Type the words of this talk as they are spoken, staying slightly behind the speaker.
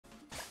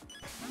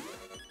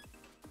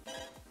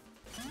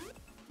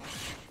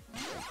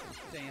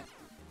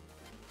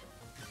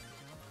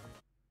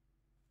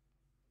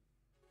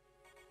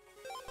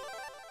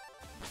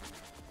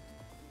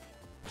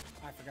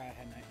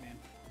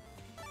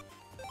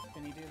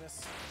Can you do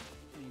this?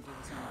 Can you do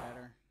this any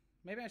better?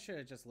 Maybe I should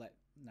have just let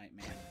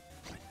Nightman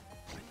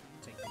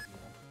take the heal.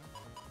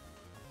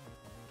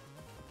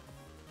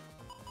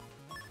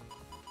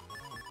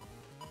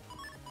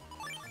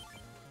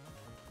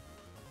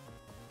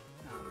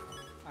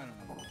 I don't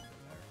know what to do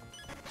better.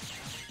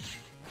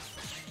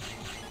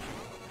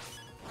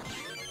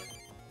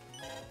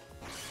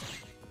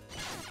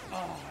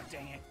 Oh,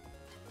 dang it.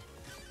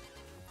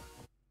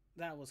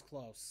 That was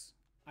close.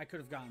 I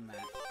could have gotten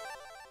that.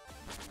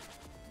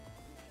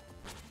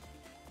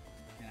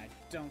 And I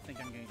don't think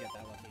I'm going to get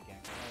that lucky again.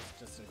 That was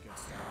just a good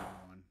starting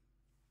one.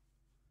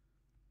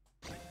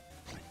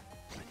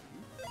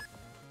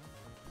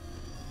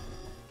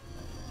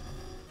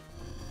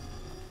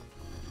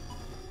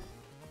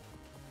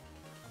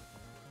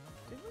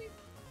 Did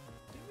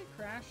we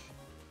crash?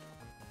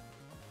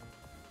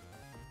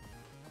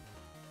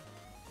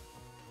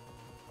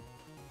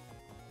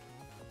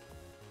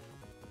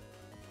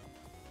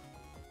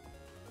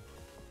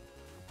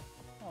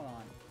 Hold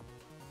on.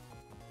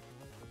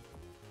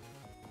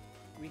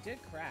 We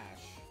did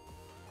crash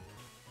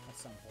at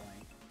some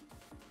point.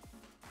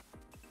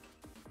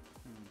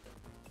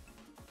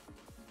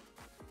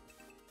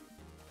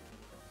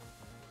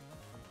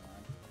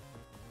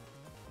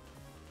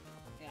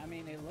 Yeah, I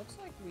mean, it looks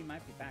like we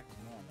might be back to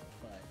normal,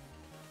 but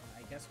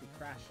I guess we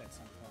crashed at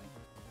some point.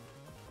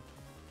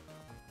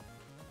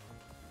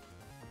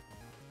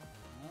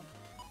 Well,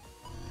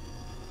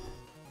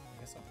 I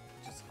guess I'll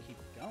just keep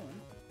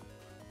going.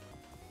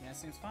 Yeah,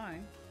 seems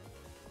fine.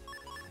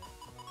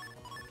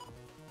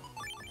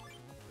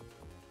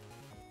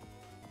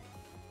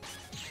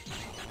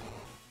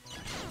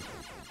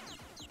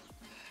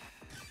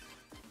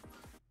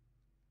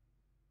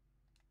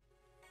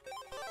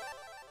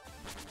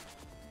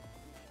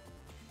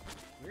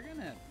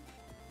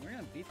 We're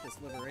gonna beat this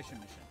liberation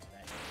mission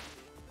today.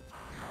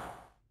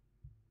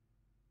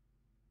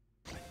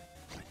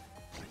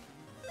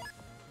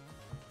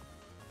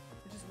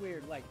 Which is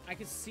weird. Like, I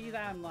can see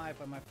that I'm live,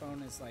 but my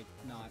phone is like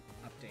not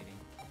updating.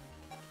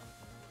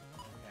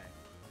 Okay.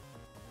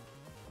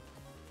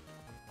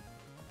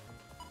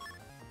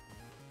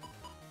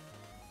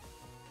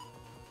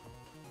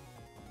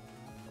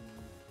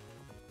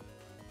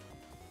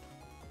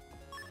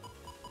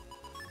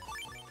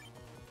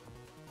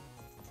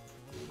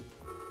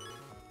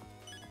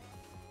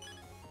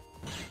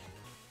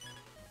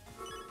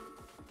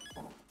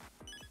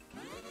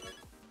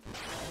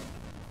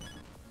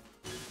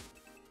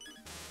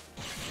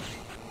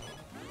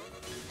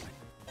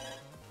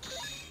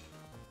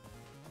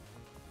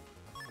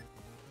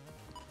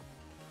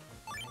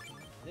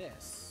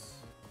 This.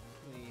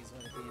 Please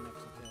let it be enough to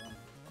kill him.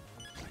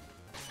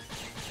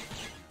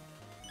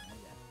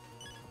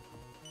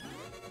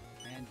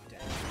 And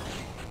dead.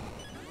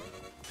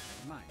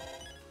 Never mind.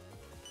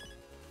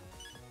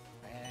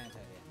 I had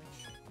anti-damage.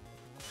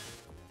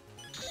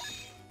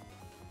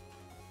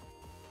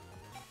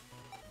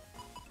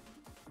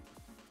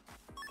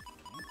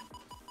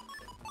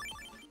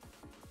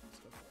 Let's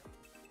go for it.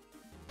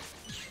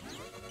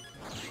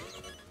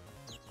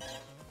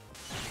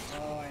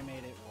 Oh, I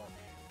made it work.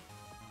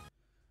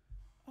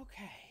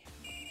 Okay.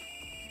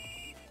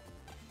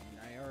 And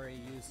I already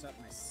used up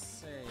my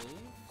save,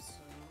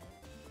 so...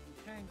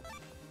 Okay.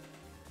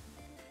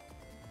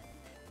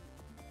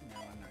 No,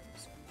 I'm not going to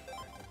spend the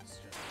card. Let's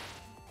just...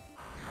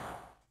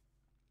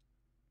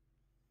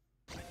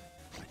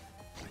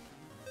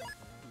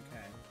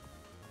 Okay.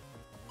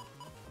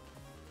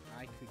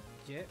 I could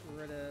get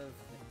rid of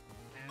the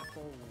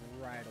apple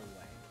right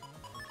away.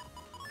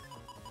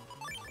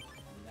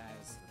 And that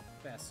is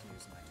the best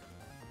use of my turn.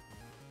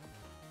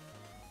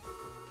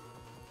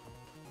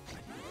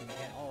 You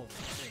get all of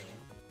them too.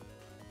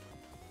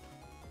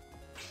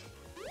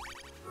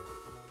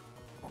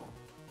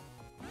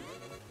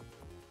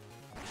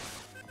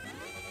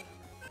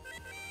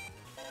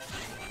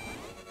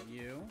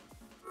 You.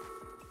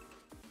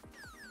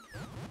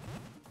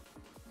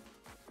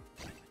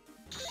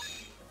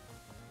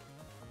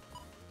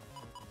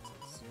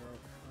 Zero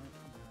current.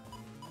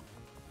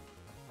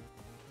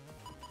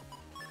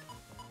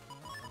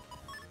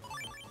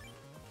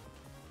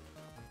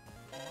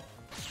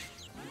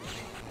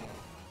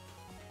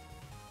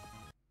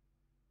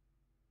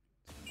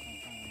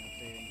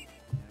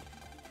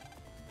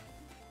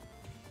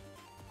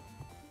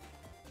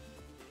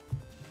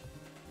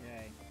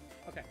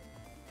 Okay.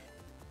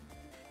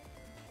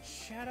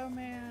 Shadow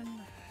Man,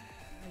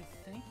 I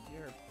think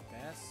your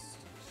best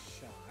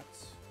shot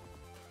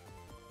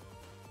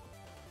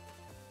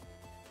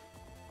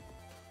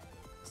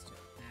is to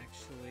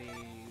actually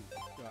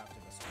go after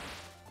this one.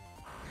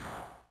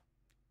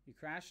 You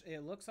crashed?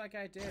 It looks like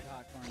I did,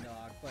 Hot Corn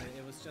Dog, but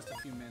it was just a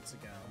few minutes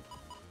ago.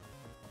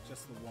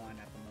 Just the one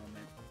at the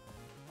moment.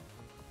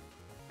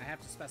 I have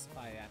to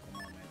specify at the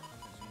moment,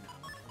 because you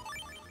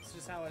know. It's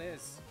just how it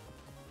is.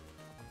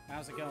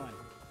 How's it going?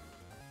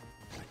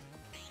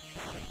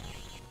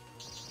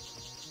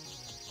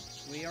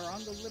 We are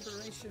on the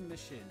liberation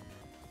mission.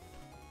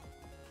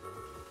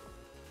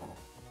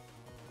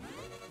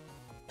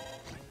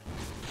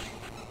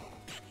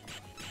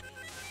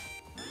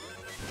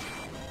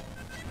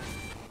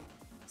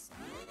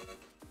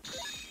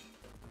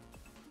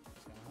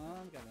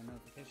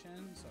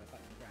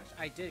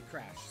 I did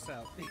crash,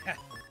 so yeah.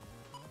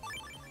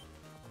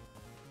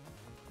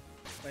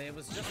 But it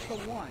was just the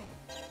one.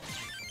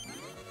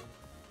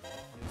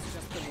 It was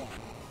just the one.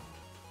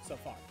 So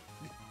far.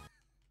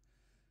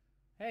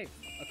 Hey,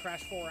 a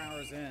crash 4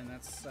 hours in.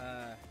 That's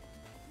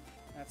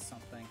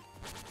something.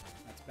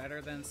 That's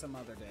better than some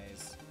other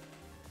days.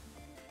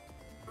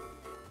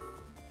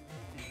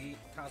 And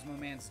Cosmo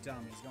Man's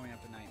dumb. He's going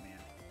after Nightman.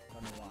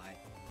 Don't know why.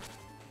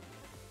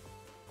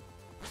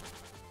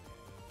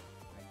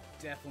 I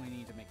definitely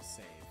need to make a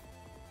save.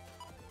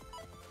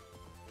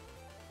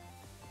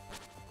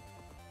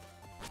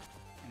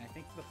 And I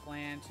think the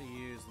plan to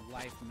use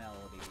Life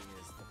Melody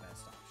is the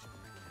best option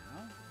right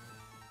now.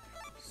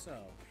 So,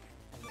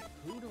 oh wait,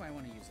 who do I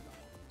want to use it on?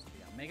 So we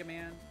got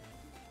Megaman.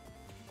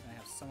 And I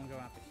have someone go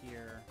after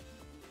here.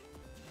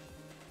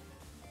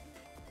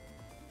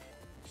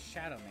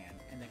 Shadow Man.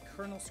 And then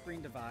Colonel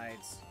Screen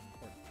Divides.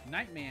 Or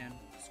Nightman,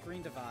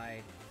 Screen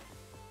Divide,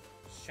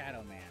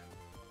 Shadow Man.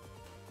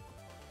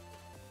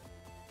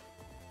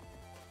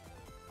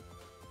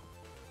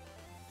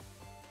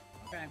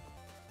 Okay.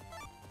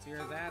 It's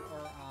either that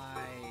or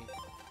I...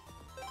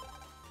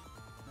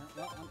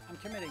 Well, I'm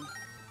committing.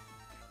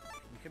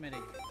 I'm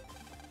committing.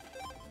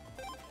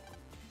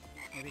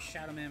 Maybe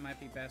Shadow Man might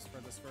be best for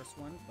this first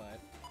one, but...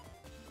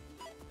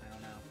 I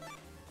don't know.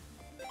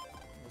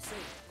 We'll see.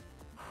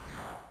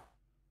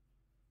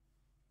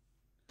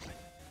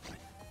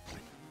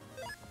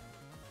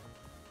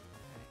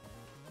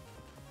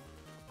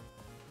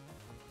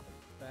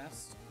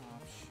 Best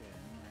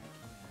option right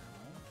now.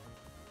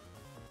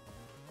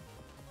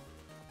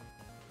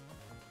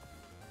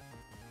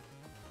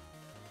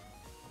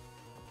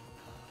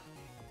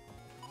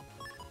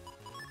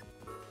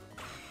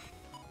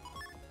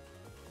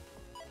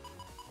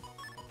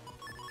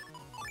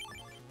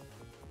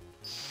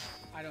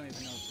 I don't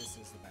even know if this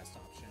is the best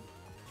option.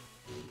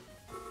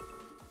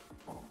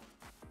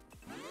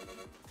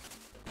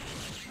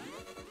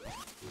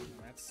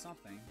 That's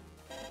something.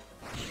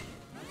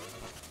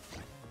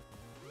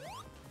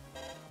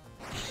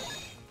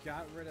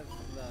 Got rid of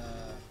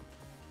the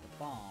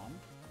bomb.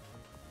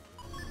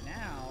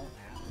 Now,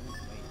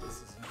 wait, this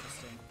is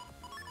interesting.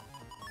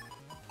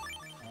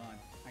 Hold on,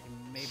 I can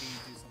maybe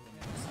do something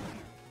else.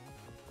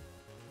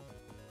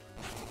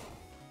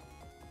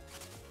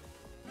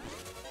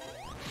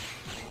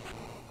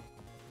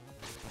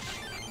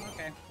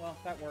 Okay, well,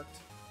 that worked.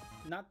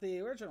 Not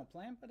the original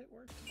plan, but it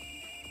worked.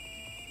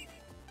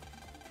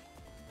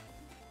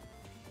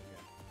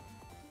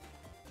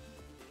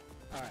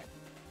 Alright.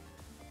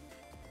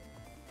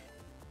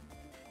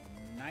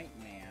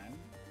 Nightman.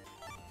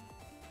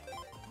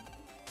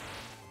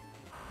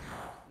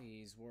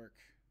 Please work.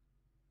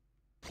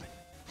 Okay.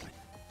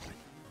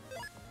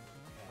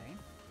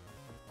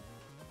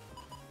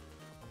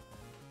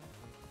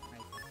 I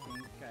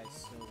think I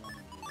still want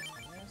to use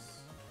this.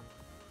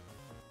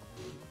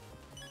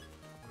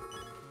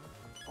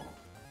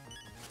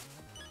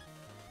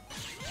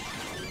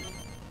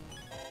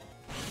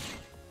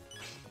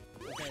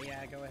 Okay,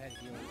 yeah, go ahead,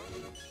 heal.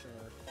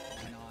 Sure,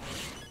 why not?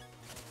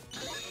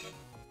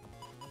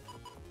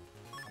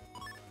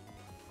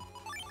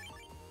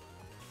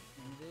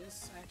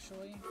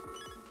 Actually,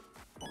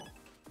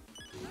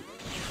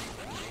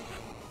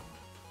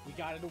 we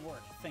got it to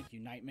work. Thank you,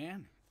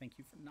 Nightman. Thank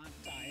you for not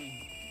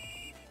dying.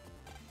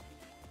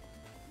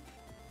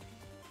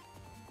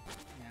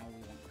 Now we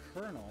want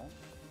Colonel.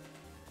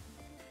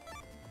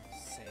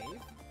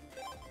 Save.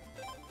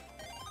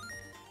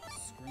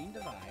 Screen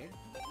divide.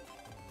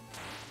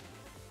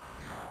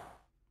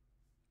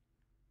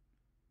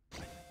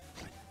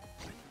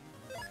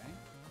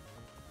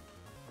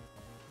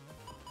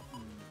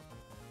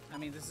 I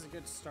mean, this is a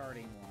good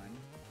starting one.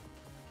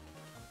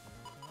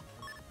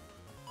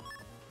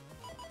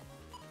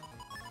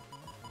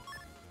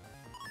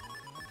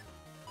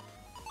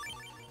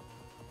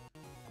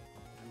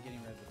 I'm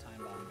getting rid of the time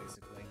bomb,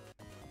 basically.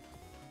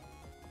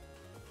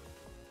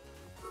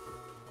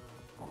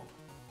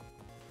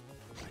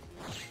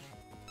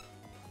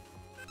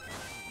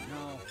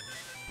 No.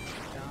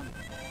 Dumb.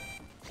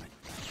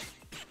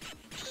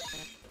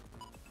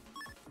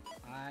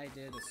 I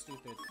did a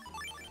stupid...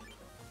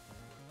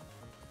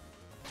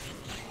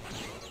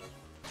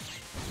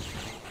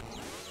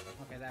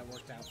 Okay, that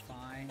worked out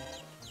fine.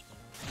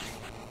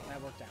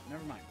 That worked out.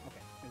 Never mind.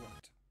 Okay, it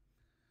worked.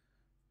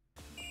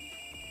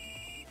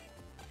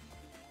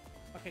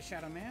 Okay,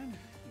 Shadow Man,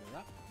 you're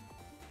up.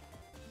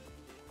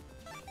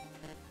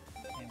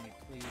 Can we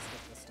please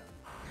get this done?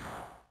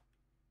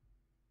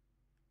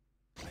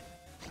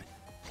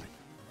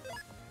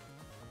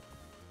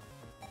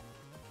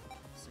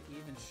 So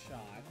even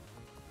shot.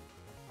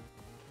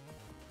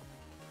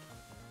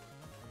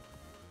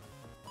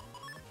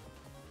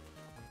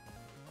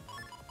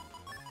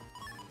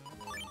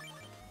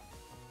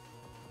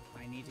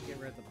 I need to get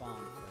rid of the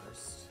bomb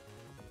first.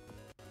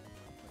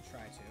 Or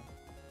try to.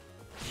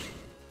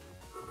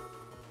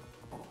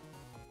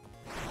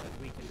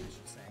 Weaken, I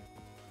should say.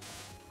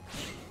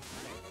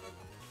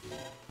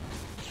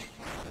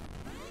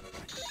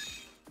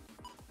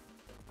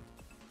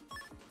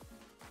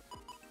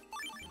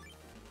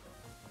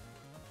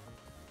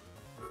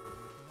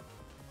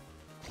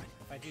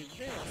 do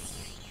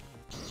this,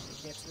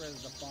 it gets rid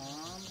of the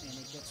bomb, and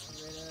it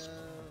gets rid of...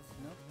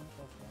 Nope, not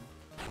both of them.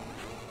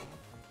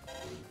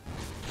 There we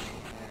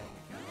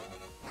go.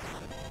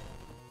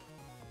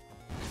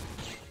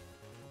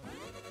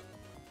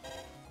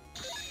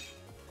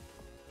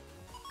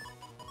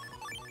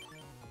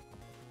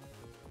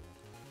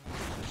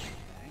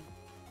 Okay.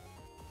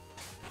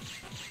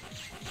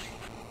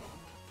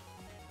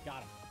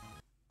 Got him.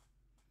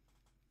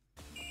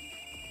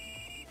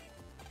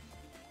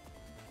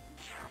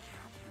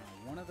 Now,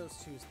 one of those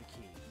two is the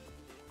key.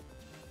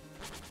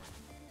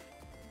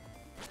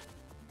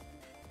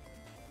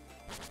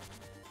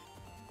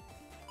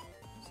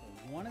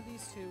 One of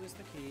these two is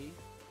the key.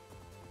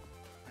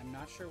 I'm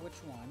not sure which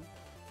one.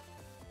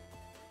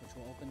 Which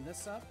will open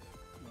this up.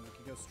 And then we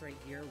can go straight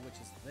here, which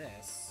is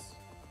this.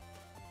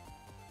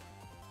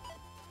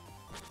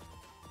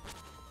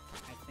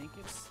 I think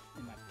it's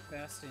in my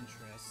best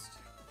interest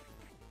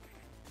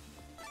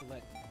to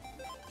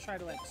try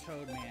to let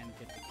Toadman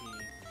get the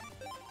key.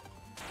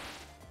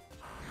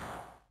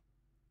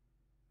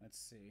 Let's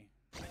see.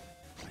 Well,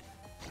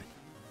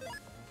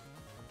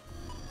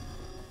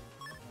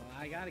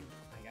 I gotta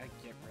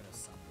get rid of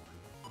someone.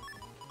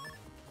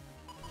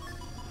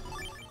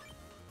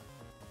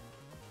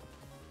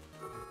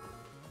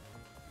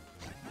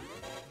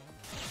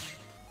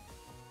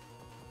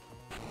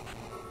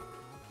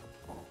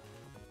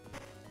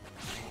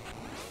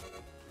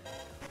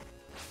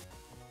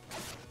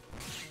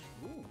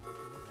 Ooh,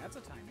 that's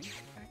a timing.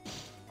 Okay.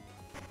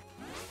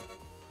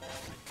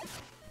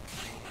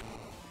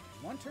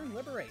 One turn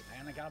liberate,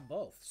 and I got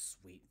both.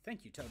 Sweet.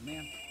 Thank you,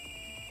 Toadman.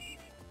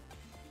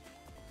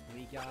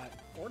 We got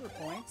order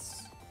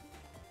points,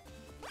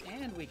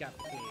 and we got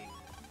the key.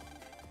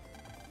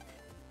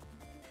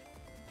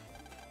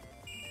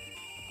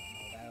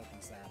 Oh, that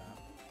opens that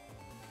up.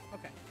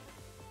 Okay.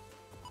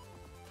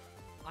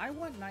 I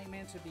want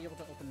Nightman to be able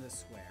to open this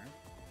square.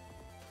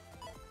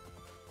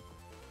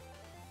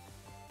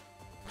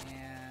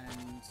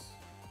 And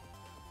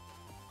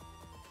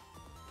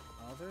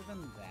other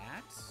than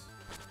that...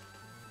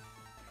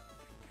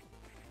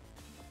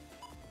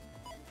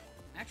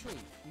 Actually,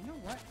 you know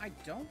what? I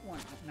don't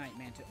want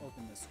Nightman to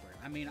open this square.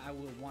 I mean, I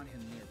will want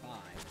him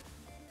nearby.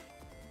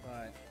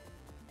 But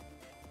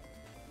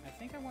I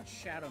think I want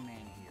Shadow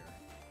Man here.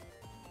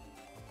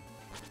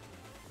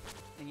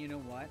 And you know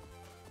what?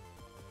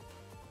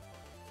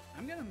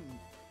 I'm gonna...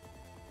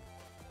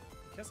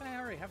 Because I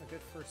already have a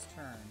good first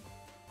turn,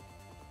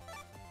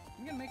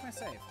 I'm gonna make my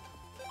save.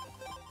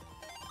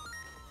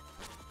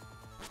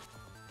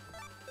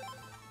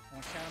 I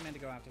want Shadow Man to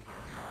go out to here.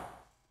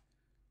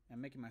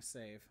 I'm making my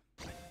save.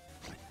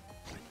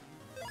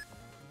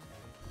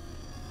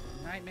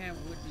 Nightman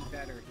would be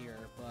better here,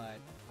 but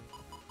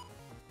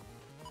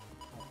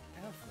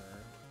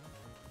however,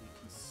 we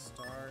can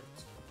start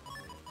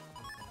with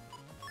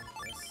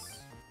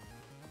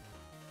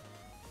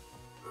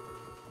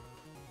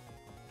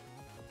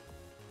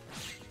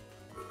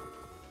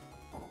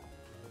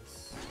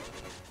this.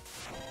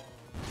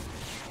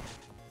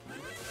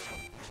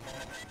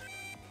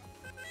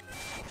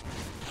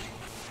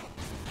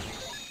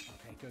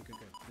 Okay, good, good,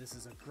 good. This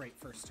is a great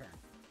first turn.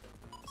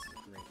 This is a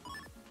great one.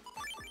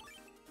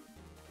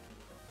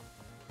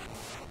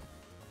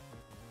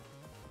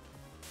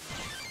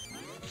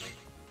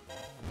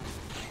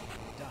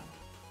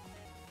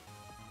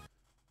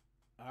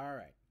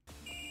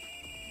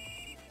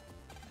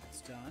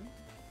 Done.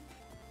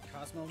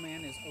 Cosmo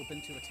Man is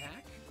open to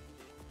attack.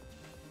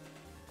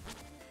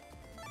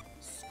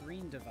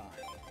 Screen Divide.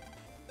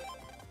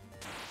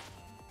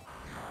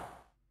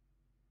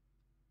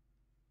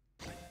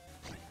 Can't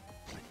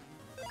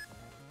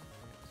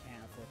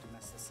afford to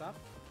mess this up.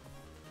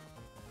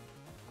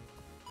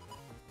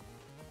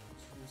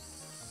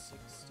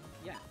 260.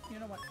 Yeah, you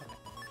know what? Okay.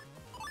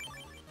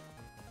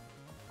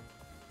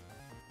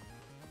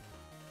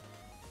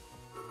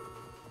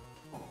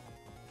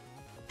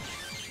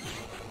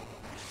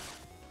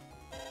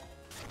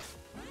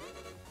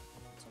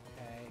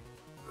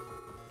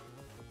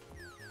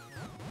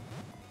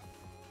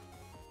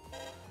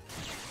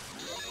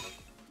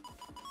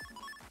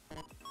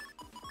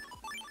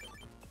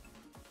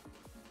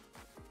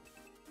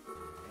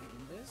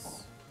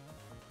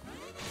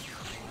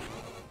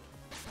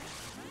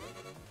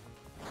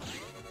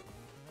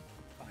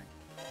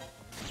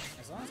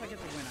 As long as I get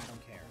the win, I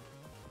don't care.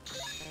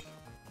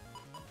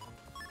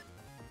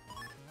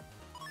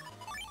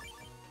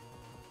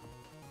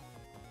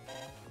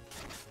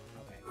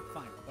 Okay,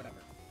 fine,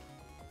 whatever.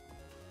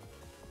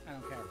 I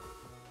don't care.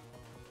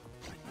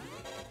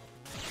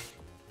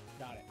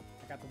 Got it.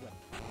 I got the win.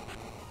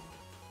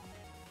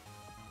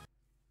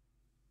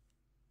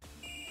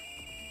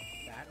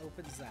 That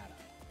opens that up.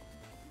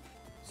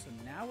 So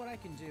now what I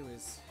can do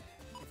is,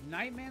 if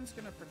Nightman's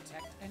gonna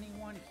protect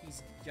anyone,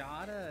 he's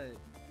gotta...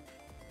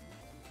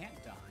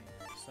 can't die.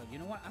 So you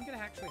know what? I'm gonna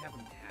actually have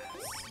him pass.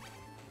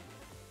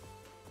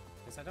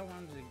 Because I don't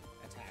want him to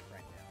attack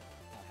right now.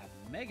 I'll have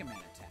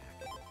Megaman attack.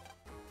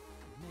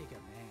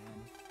 Megaman.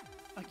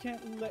 I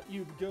can't let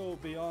you go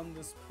beyond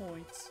this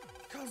point.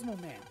 Cosmo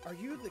Man, are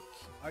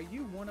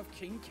you one of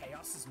King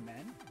Chaos's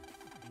men?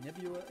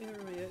 Nebula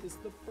area is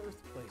the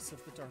birthplace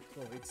of the Dark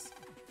Lords.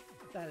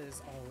 That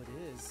is all it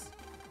is.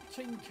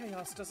 King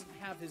Chaos doesn't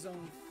have his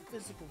own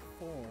physical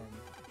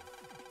form.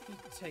 He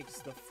takes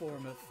the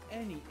form of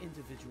any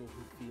individual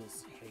who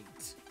feels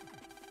hate.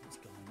 What's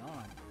going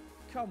on?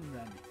 Come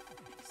then,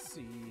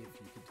 see if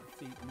you can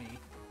defeat me.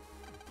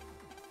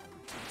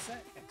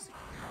 Set, execute.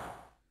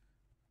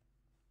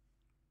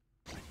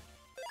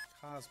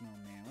 Cosmo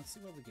Man, let's see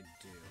what we can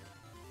do.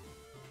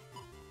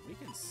 We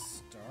can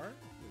start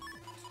with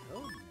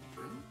Toad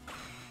Man.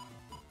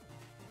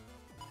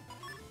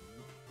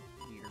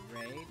 Meter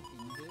Raid,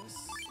 Indus.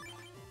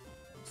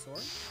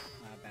 Sword.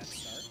 Bad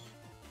start.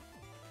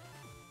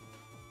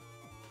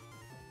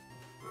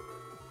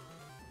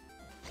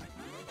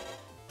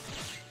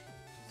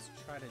 Just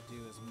try to do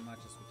as much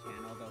as we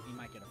can, although he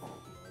might get a full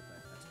heal, but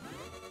that's okay.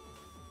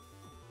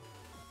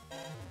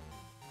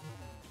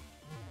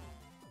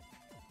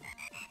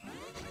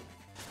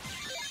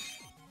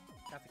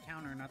 Got the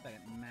counter, not that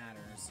it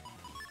matters.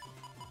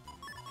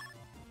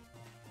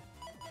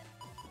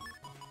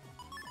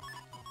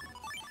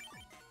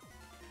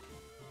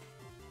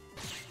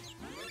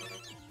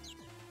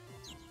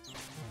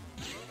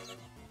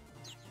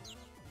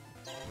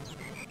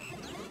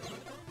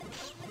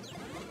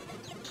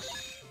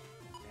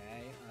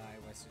 Okay,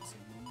 I wasted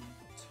some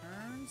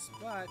turns,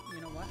 but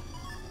you know what?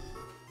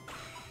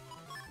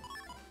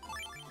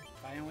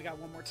 If I only got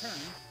one more turn.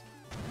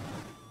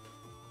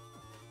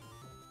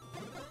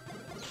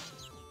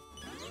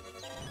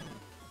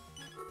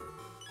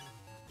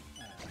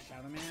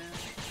 Shadow Man.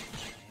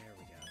 There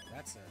we go.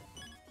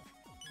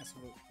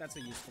 That's a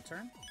useful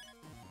turn.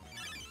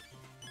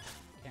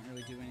 Can't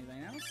really do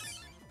anything else.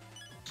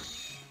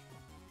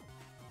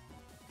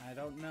 I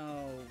don't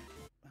know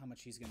how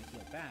much he's gonna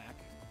heal back.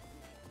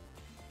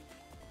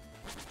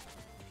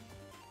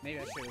 Maybe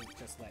I should have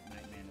just let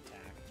Nightman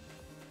attack.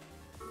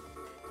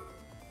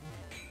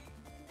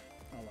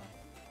 Oh well,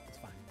 it's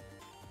fine.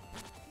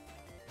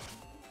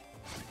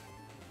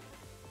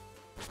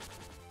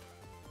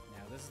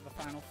 Now this is the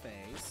final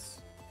phase.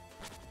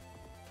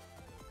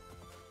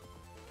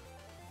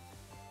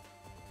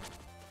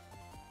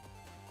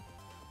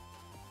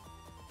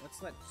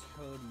 Let's let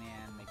Toad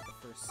Man make the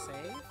first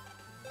save.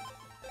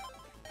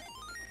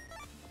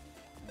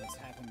 Let's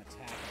have him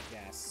attack, I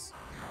guess.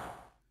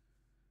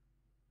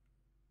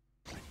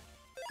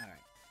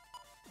 Alright.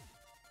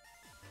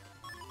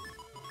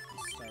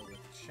 Let's start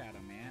with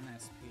Shadow Man,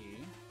 SP.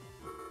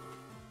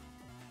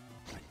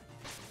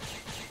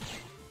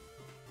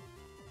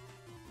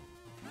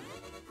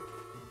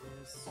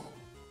 This.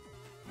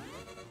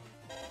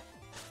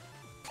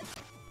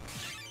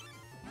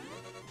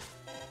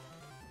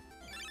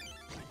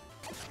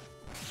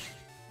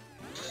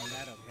 Is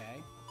that okay?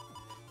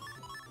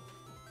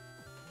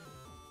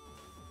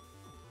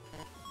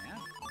 Yeah,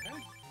 okay.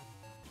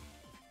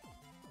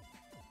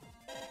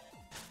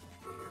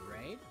 Meter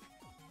Raid.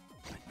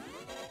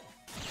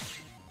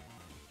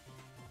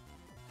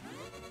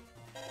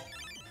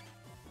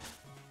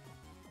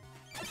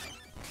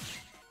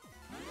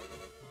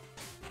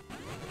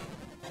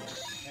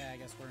 Okay, I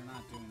guess we're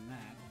not doing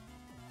that.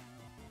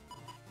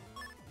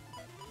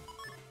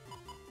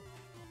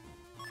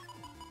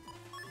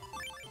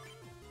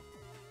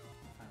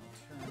 Final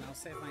turn. I'll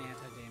save my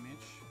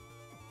anti-damage.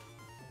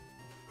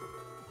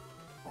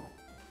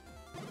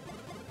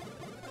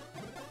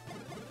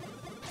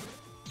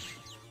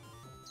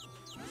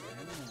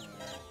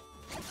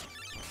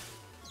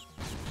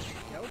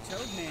 Go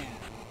Toad Man!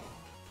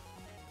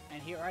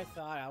 And here I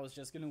thought I was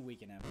just gonna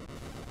weaken him.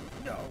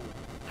 No!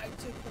 I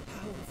take the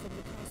power from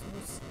the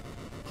cosmos.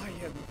 I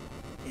am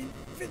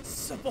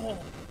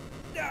invincible!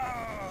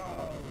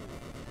 No!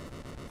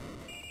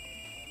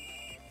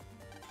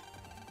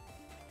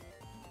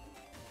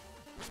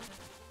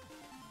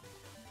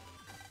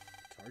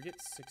 Target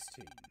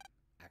 16.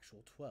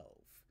 Actual 12.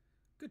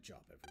 Good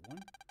job,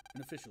 everyone.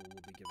 An official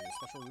will be given a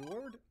special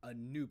reward,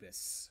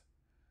 Anubis.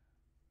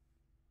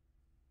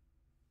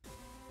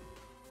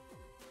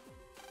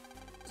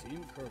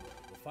 Team Kerbal,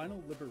 the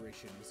final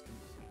liberation is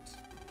complete.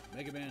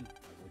 Megaman,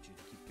 I want you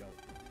to keep going.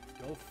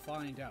 Go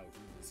find out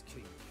who this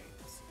King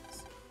Chaos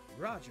is.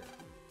 Roger.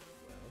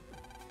 Well,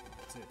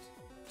 that's it.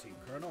 Team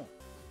Colonel.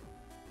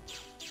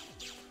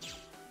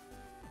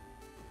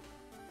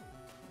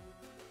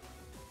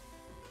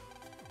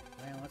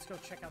 Man, let's go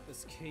check out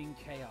this King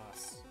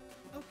Chaos.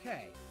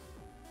 Okay.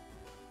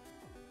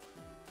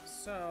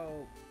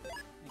 So,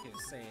 make it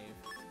a save.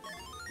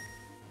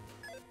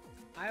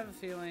 I have a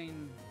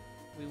feeling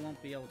we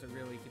won't be able to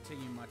really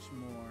continue much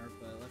more,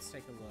 but let's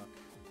take a look.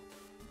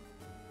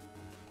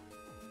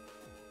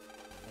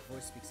 A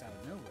voice speaks out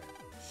of nowhere.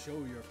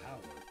 Show your power.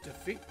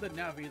 Defeat the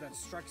Navi that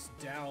strikes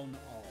down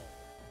all.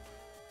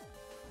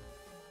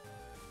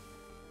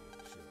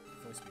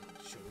 Voice speaks.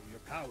 Show your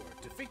power.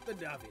 Defeat the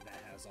Navi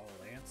that has all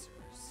answers.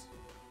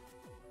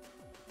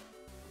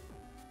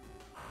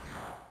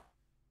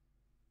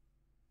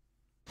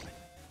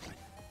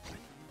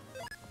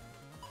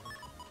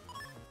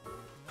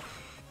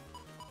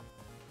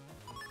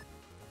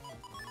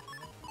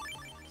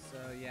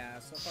 yeah,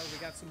 so far we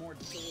got some more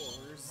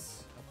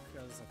doors,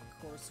 because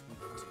of course we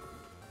do.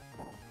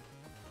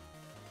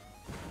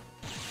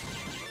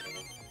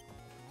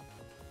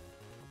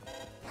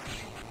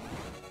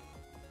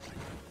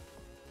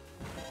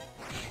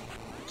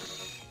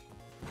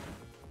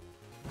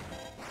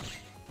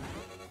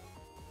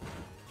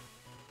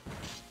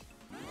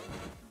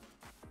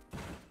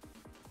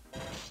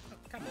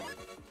 Come on.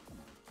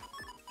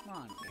 Come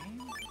on,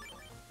 game.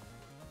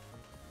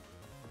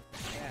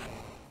 Yeah.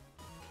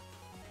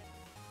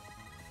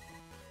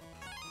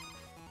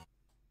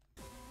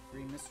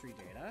 Green mystery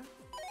data.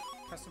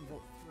 Custom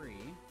Vault 3.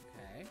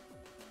 Okay.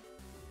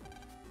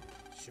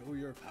 Show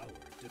your power.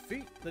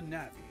 Defeat the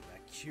Navi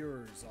that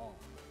cures all.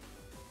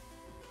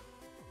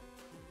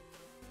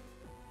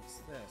 What's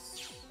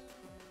this?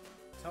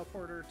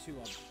 Teleporter to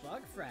a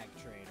bug frag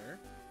trader.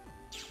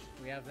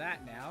 We have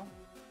that now.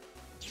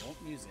 Won't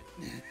use it.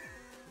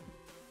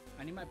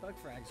 I need my bug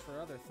frags for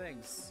other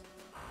things.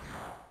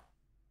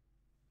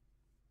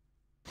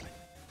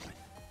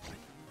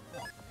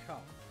 Oh, come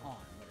on.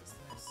 What is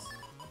this?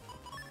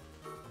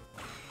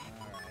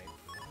 Alright.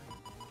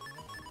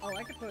 Oh,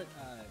 I could put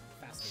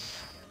fast food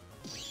back in.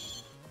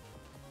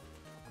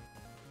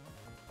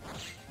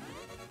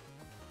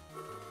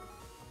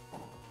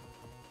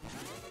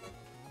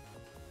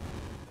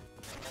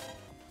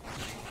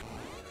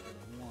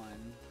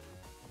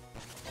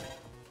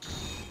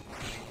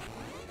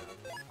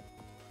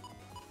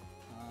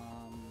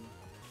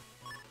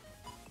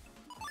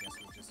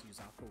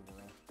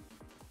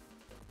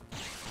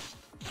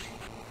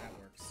 That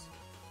works.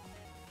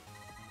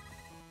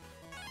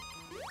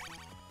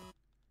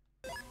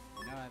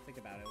 Now that I think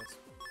about it,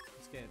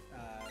 let's get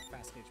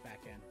fast gauge back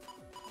in.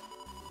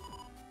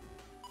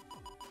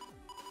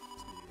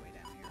 It's gonna be way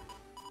down here.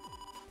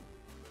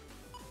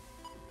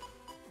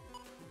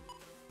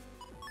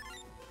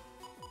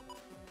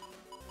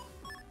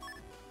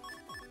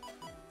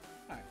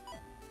 Alright.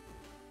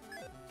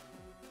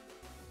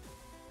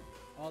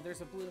 Oh,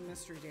 there's a blue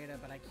mystery data,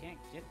 but I can't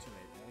get to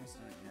it. At least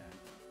not yet.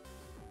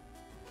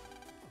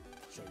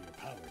 Show your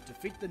power.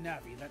 Defeat the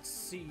Navi that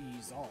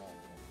sees all.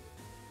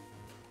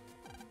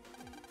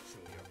 Show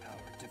your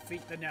power.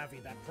 Defeat the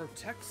Navi that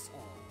protects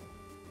all.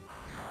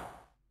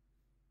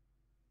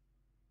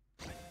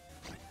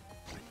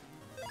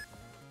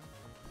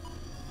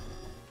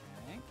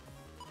 Okay.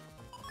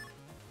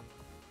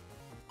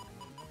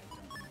 I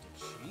don't need to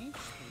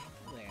change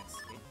the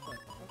landscape, but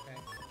okay.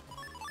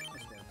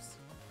 This works.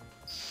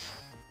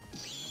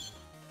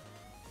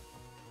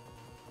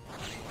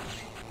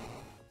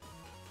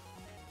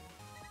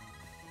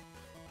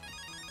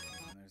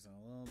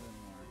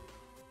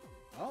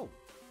 Oh!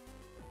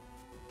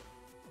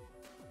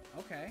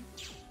 Okay.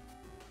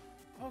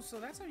 Oh, so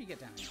that's how you get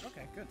down here.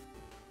 Okay, good.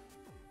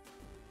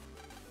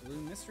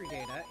 Blue mystery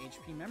data,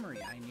 HP memory.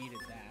 I needed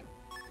that.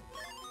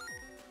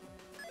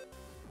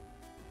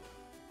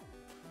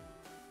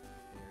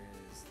 There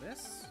is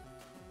this.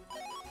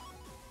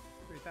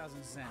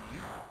 3,000 Zenny.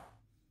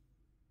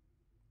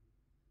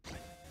 Okay.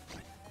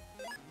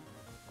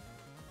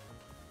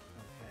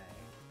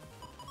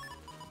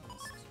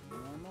 This is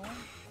normal.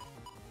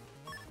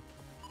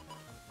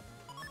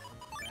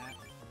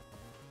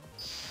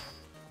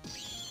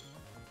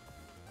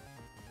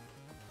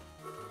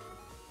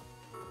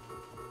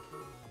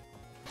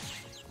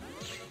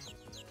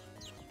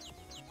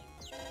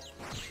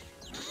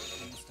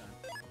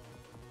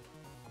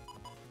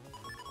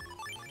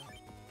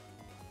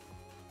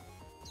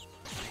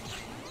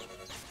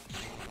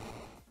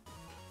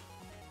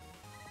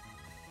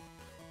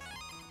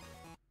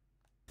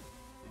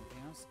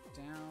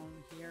 Down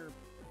here.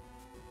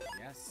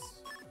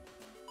 Yes.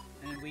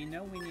 And we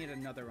know we need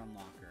another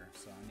unlocker,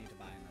 so I need to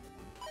buy another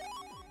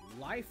one.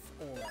 Life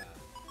Aura.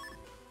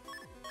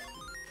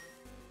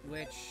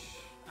 Which,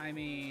 I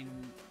mean,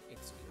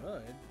 it's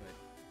good, but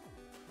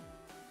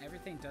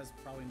everything does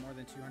probably more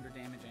than 200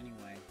 damage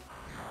anyway.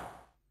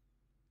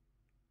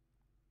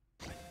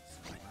 So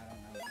I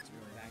don't know if it's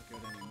really that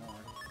good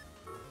anymore.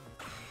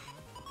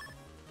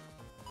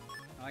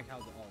 I like how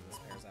all this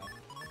pairs out.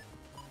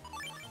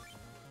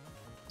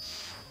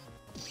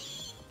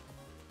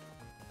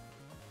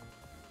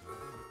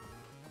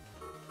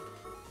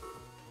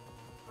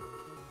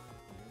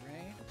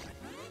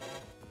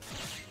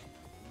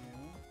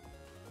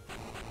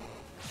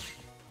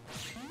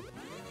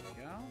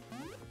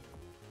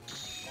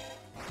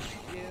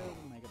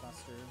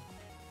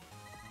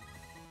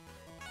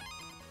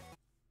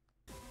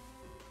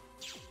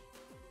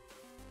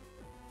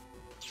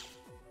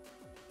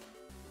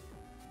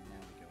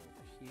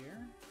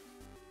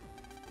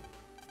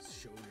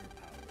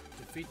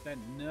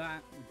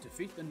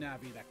 Defeat the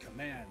Navi that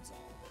commands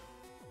all.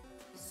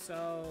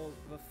 So,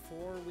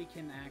 before we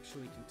can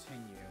actually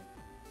continue,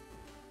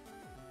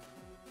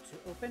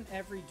 to open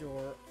every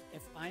door,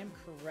 if I am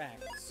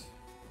correct,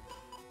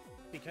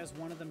 because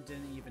one of them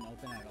didn't even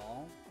open at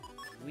all,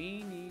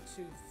 we need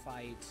to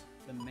fight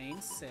the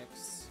main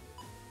 6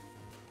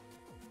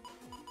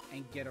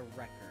 and get a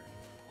record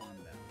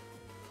on them.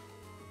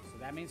 So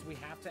that means we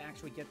have to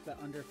actually get the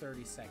under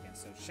 30 seconds.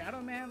 So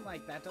Shadow Man,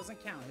 like, that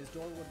doesn't count. His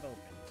door would have opened.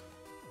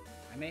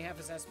 I may have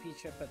his SP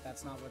chip, but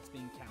that's not what's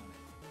being counted.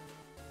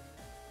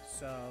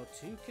 So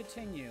to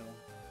continue,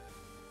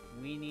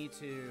 we need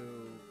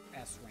to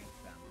S rank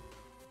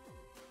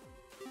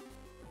them.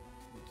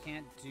 We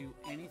can't do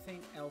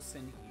anything else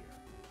in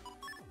here.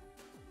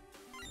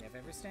 We have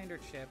every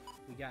standard chip.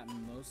 We got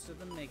most of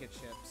the mega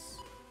chips.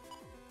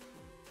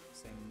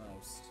 Say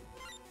most.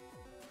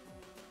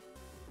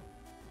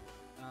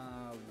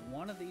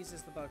 One of these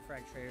is the bug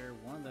frag trader.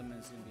 One of them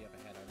is going to be up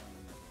ahead. I don't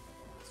remember what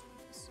the last one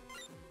is.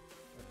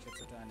 Bug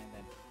chips are done, and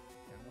then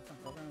gotta work on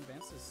program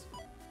advances.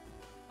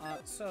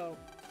 So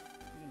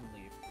I'm gonna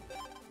leave.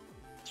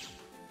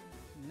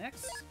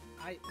 Next,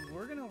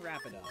 we're gonna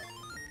wrap it up.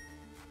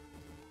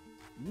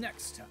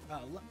 Next time,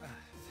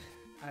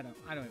 I don't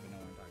even know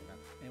what I'm talking about.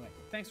 Anyway,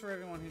 thanks for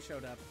everyone who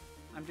showed up.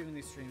 I'm doing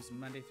these streams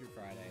Monday through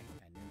Friday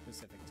at noon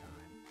Pacific time.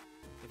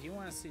 If you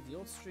want to see the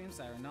old streams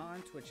that are not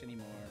on Twitch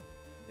anymore,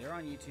 they're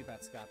on YouTube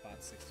at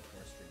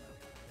ScottBot64 Stream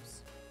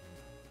Archives.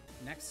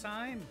 Next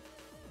time,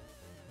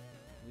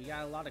 we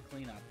got a lot of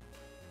cleanup.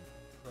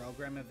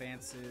 Program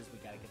advances, we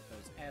gotta get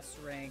those S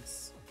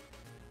ranks,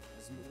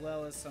 as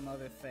well as some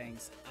other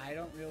things. I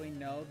don't really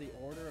know the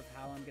order of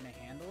how I'm gonna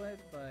handle it,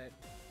 but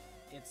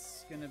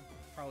it's gonna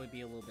probably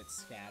be a little bit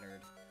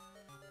scattered.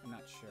 I'm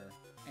not sure.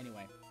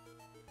 Anyway,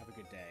 have a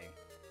good day.